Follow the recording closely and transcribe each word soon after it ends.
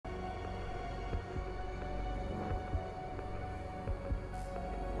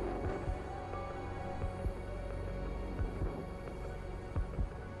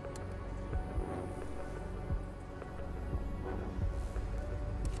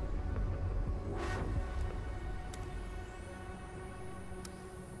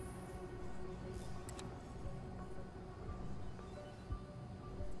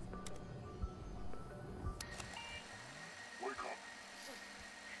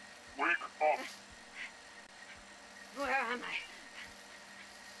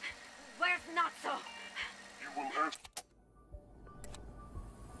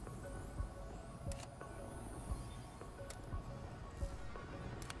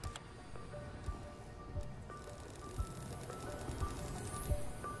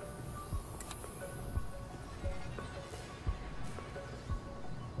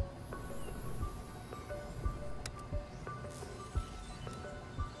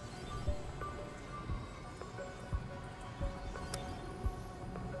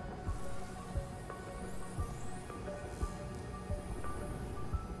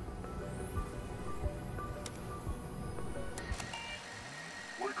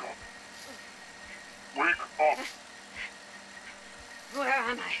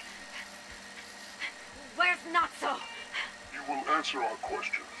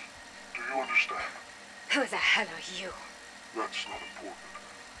questions. Do you understand? Who the hell are you? That's not important.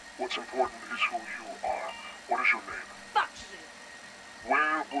 What's important is who you are. What is your name? Fuck you!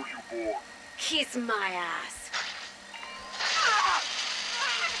 Where were you born? Kiss my ass.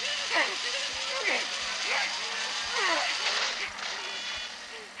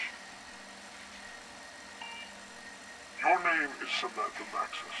 Your name is Samantha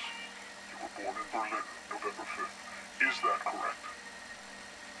Maxis. You were born in Berlin, November 5th. Is that correct?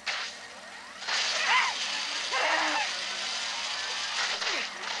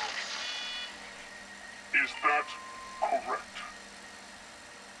 Is that correct?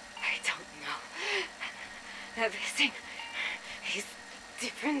 I don't know. Everything is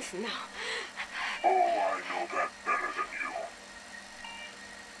different now. Oh, I know that better than you.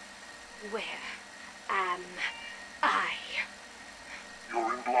 Where am I?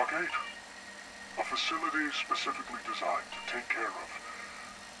 You're in Block 8. A facility specifically designed to take care of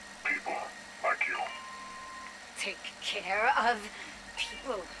people like you. Take care of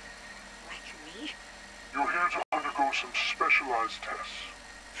people like me? You're here to undergo some specialized tests.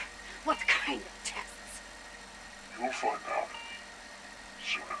 What kind of tests? You'll find out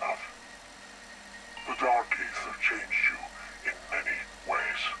soon enough. The Dark Ether changed you in many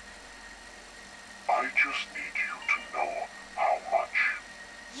ways. I just need you to know how much.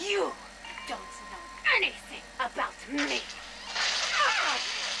 You don't know anything about me.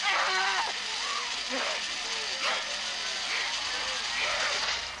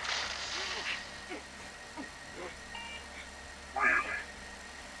 Really?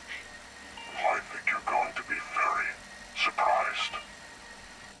 I think you're going to be very surprised.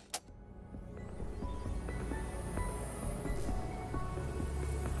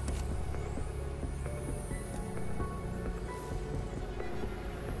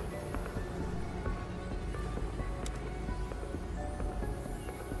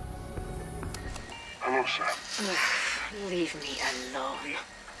 Hello, Sam. Leave me alone.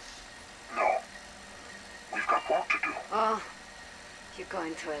 No. We've got work to do. Oh, you're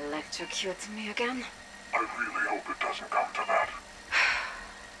going to electrocute me again? I really hope it doesn't come to that.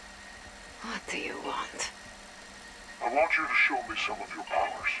 What do you want? I want you to show me some of your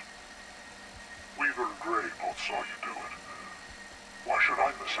powers. Weaver and Gray both saw you do it. Why should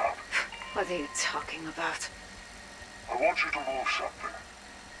I miss out? What are you talking about? I want you to move something,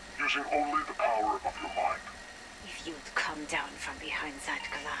 using only the power of your mind. If you'd come down from behind that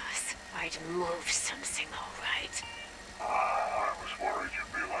glass, I'd move something, all right. I was worried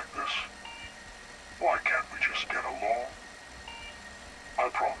you'd be like this. Why can't we just get along? I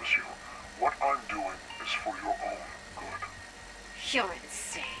promise you, what I'm doing is for your own good. You're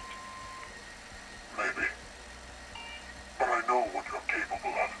insane. Maybe. But I know what you're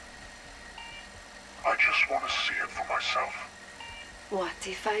capable of. I just want to see it for myself. What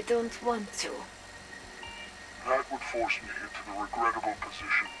if I don't want to? That would force me into the regrettable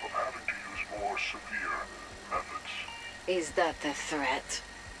position of having to use more severe methods. Is that the threat?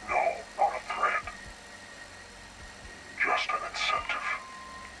 No, not a threat. Just an incentive.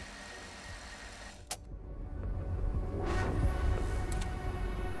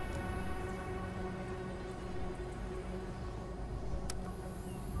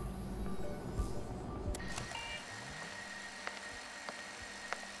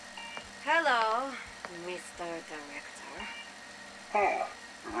 Hello, Mr. Director. Oh,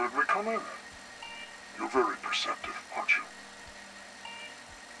 you heard me come in. You're very perceptive, aren't you?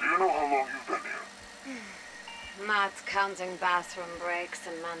 Do you know how long you've been here? Not counting bathroom breaks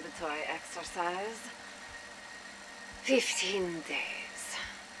and mandatory exercise. 15 days.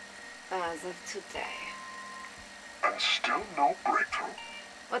 As of today. And still no breakthrough?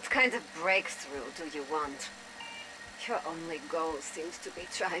 What kind of breakthrough do you want? Your only goal seems to be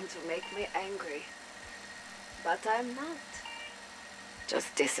trying to make me angry. But I'm not.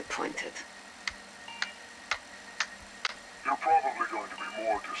 Just disappointed. You're probably going to be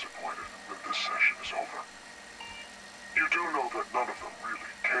more disappointed when this session is over. You do know that none of them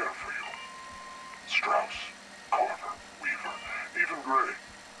really care for you. Strauss, Carver, Weaver, even Gray.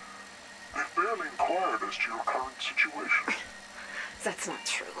 They've barely inquired as to your current situation. That's not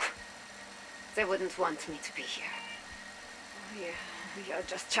true. They wouldn't want me to be here. You're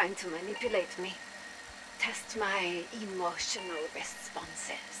just trying to manipulate me. Test my emotional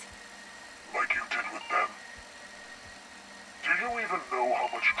responses. Like you did with them? Do you even know how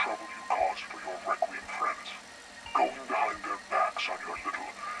much trouble you caused for your Requiem friends? Going behind their backs on your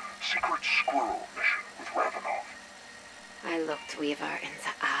little secret squirrel mission with Ravenov. I looked Weaver in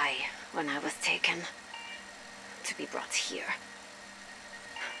the eye when I was taken. To be brought here.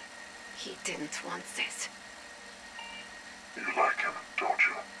 He didn't want this. You like him, don't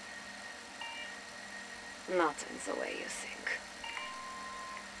you? Not in the way you think.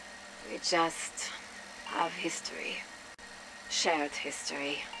 We just have history. Shared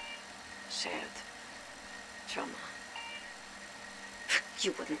history. Shared trauma.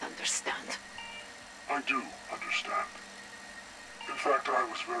 You wouldn't understand. I do understand. In fact, I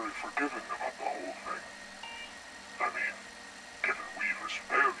was very forgiving about the whole thing. I mean, given Weaver's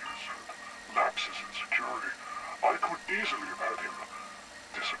failures and lapses in security, I could easily have had him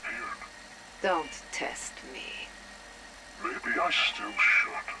disappeared. Don't test me. Maybe I still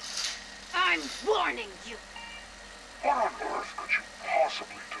should. I'm warning you. What on earth could you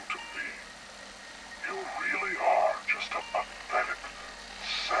possibly do to me? You really are just a pathetic,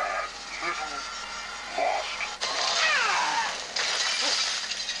 sad, little, lost girl.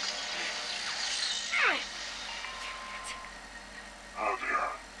 Oh dear.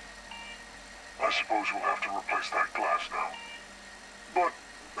 I suppose we'll have to replace that glass now. But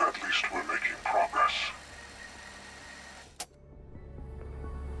at least we're making progress.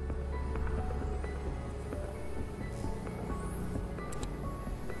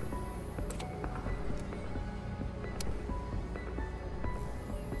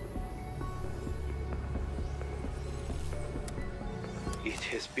 It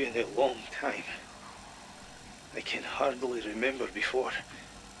has been a long time. I can hardly remember before.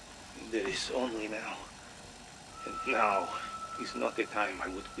 There is only now. And now is not a time I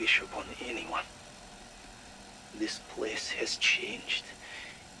would wish upon anyone. This place has changed.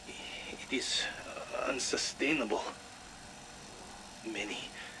 It is unsustainable. Many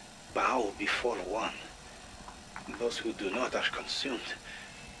bow before one. Those who do not are consumed.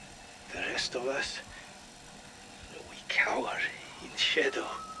 The rest of us, we cower in shadow.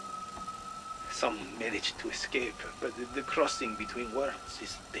 Some manage to escape, but the crossing between worlds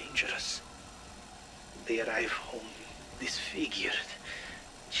is dangerous. They arrive home disfigured,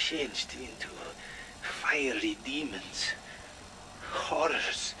 changed into fiery demons,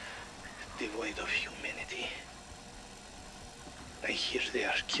 horrors devoid of humanity. I hear they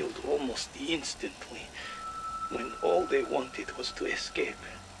are killed almost instantly, when all they wanted was to escape.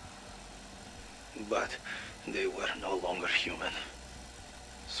 But they were no longer human.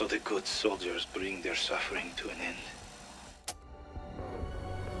 So the good soldiers bring their suffering to an end.